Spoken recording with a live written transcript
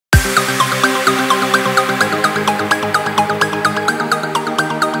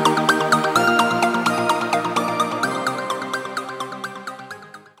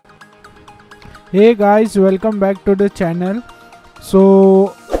Hey guys, welcome back to the channel.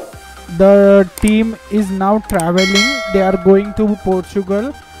 So the team is now traveling. They are going to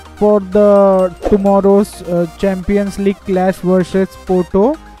Portugal for the tomorrow's Champions League clash versus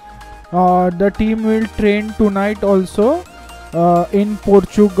Porto. The team will train tonight also in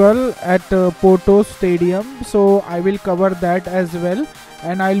Portugal at Porto Stadium. So I will cover that as well,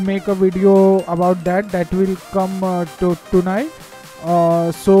 and I'll make a video about that will come tonight.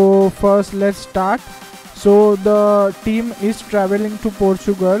 So first let's start. So the team is traveling to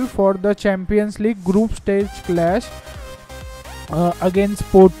Portugal for the Champions League group stage clash against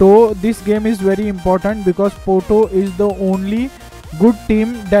Porto. This game is very important because Porto is the only good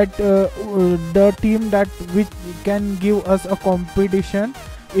team that the team that which can give us a competition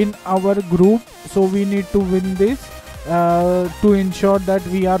in our group. So we need to win this to ensure that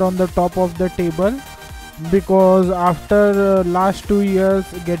we are on the top of the table, because after last 2 years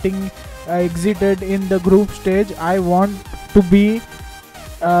getting exited in the group stage, I want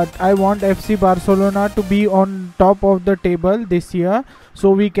FC Barcelona to be on top of the table this year,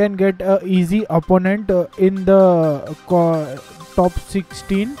 so we can get a easy opponent in the top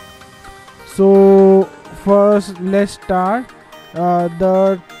 16. So first let's start. Here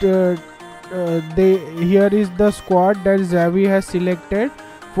is the squad that Xavi has selected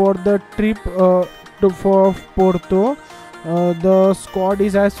for the trip for Porto. The squad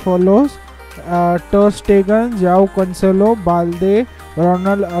is as follows: Ter Stegen, João Cancelo, Balde,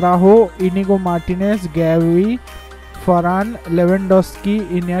 Ronald Araujo, Inigo Martinez, Gavi, Varane, Lewandowski,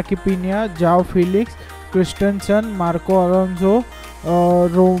 Iñaki Peña, João Félix, Christensen, Marco Alonso,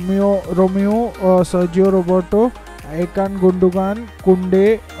 Romeo, Sergio Roberto, Ekan Gundogan,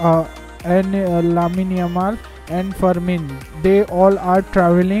 Koundé, and Lamine Yamal and Fermin. They all are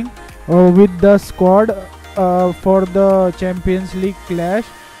traveling with the squad for the Champions League clash.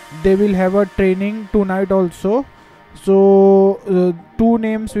 They will have a training tonight also. So two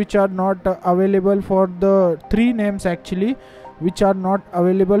names which are not available for the three names actually which are not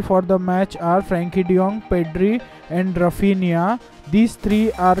available for the match are Frankie de Jong, Pedri and Rafinha. These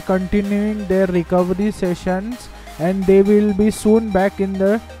three are continuing their recovery sessions and they will be soon back in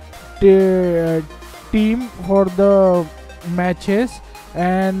the team for the matches.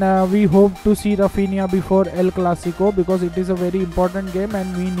 And we hope to see Rafinha before El Clasico, because it is a very important game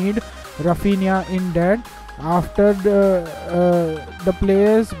and we need Rafinha in that. After the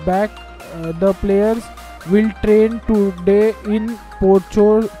players back, the players will train today in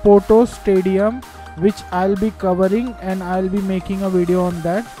Porto Stadium, which I'll be covering and I'll be making a video on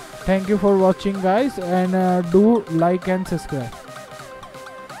that. Thank you for watching guys, and do like and subscribe.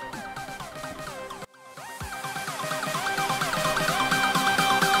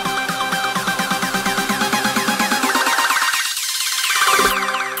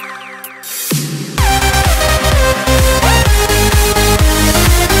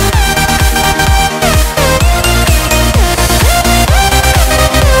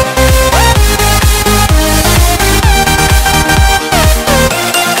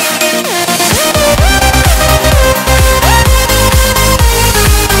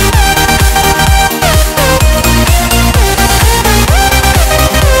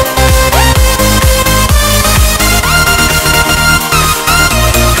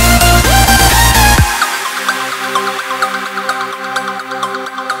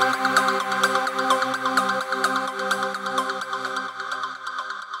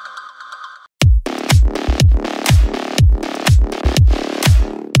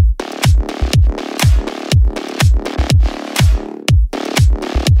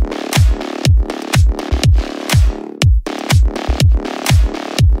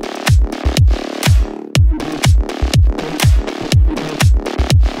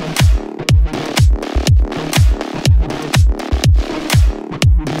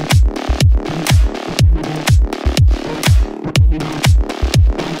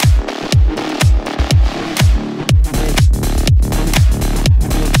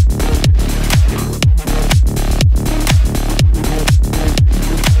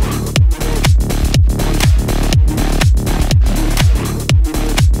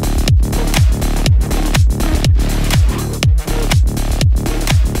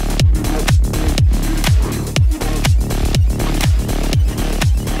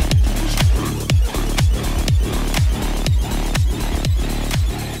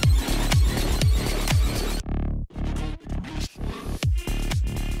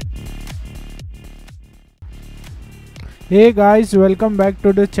 Hey guys, welcome back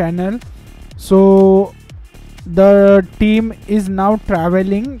to the channel. So the team is now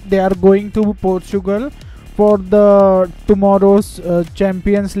traveling. They are going to Portugal for the tomorrow's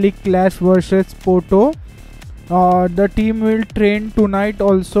Champions League clash versus Porto. The team will train tonight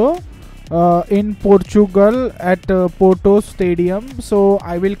also in Portugal at Porto Stadium. So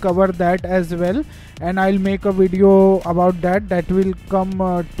I will cover that as well, and I'll make a video about that. That will come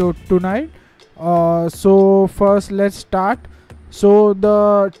to tonight. So first let's start. So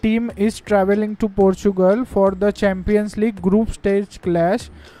the team is traveling to Portugal for the Champions League group stage clash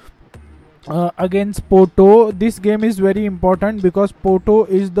against Porto. This game is very important because Porto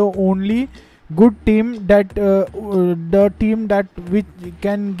is the only good team that the team that which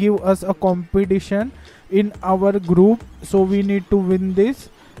can give us a competition in our group. So we need to win this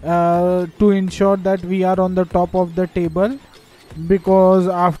to ensure that we are on the top of the table, because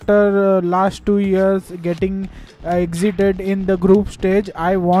after last 2 years getting exited in the group stage,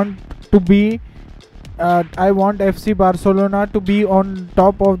 I want FC Barcelona to be on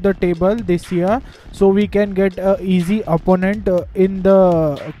top of the table this year, so we can get a easy opponent in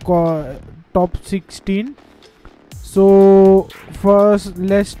the top 16. So first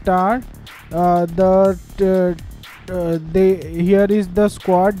let's start. Here is the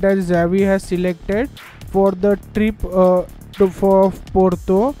squad that Xavi has selected for the trip for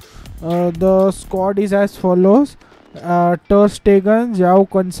Porto. The squad is as follows: Ter Stegen, João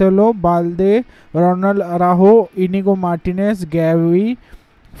Cancelo, Balde, Ronald Araujo, Inigo Martinez, Gavi,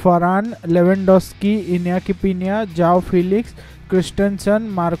 Varane, Lewandowski, Iñaki Peña, João Félix, Christensen,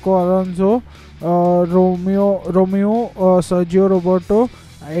 Marco Alonso, Romeo, Sergio Roberto,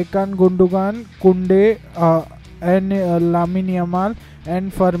 Ekan Gundogan, Koundé, and Lamine Yamal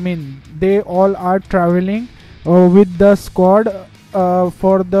and Fermin. They all are traveling with the squad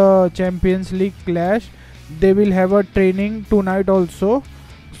for the Champions League clash. They will have a training tonight also.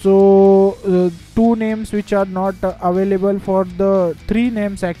 So two names which are not available for the three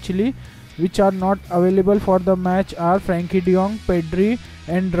names actually which are not available for the match are Frankie de Jong, Pedri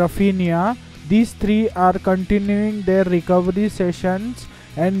and Rafinha. These three are continuing their recovery sessions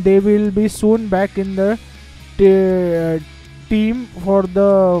and they will be soon back in the team for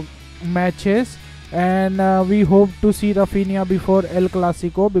the matches. And we hope to see Rafinha before El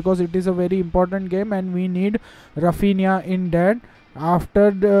Clasico, because it is a very important game and we need Rafinha in that.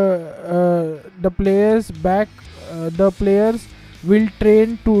 After the players back, the players will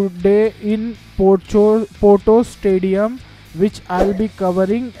train today in Porto Stadium, which I'll be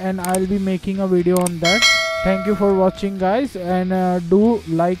covering and I'll be making a video on that. Thank you for watching guys, and do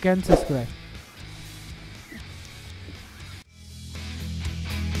like and subscribe.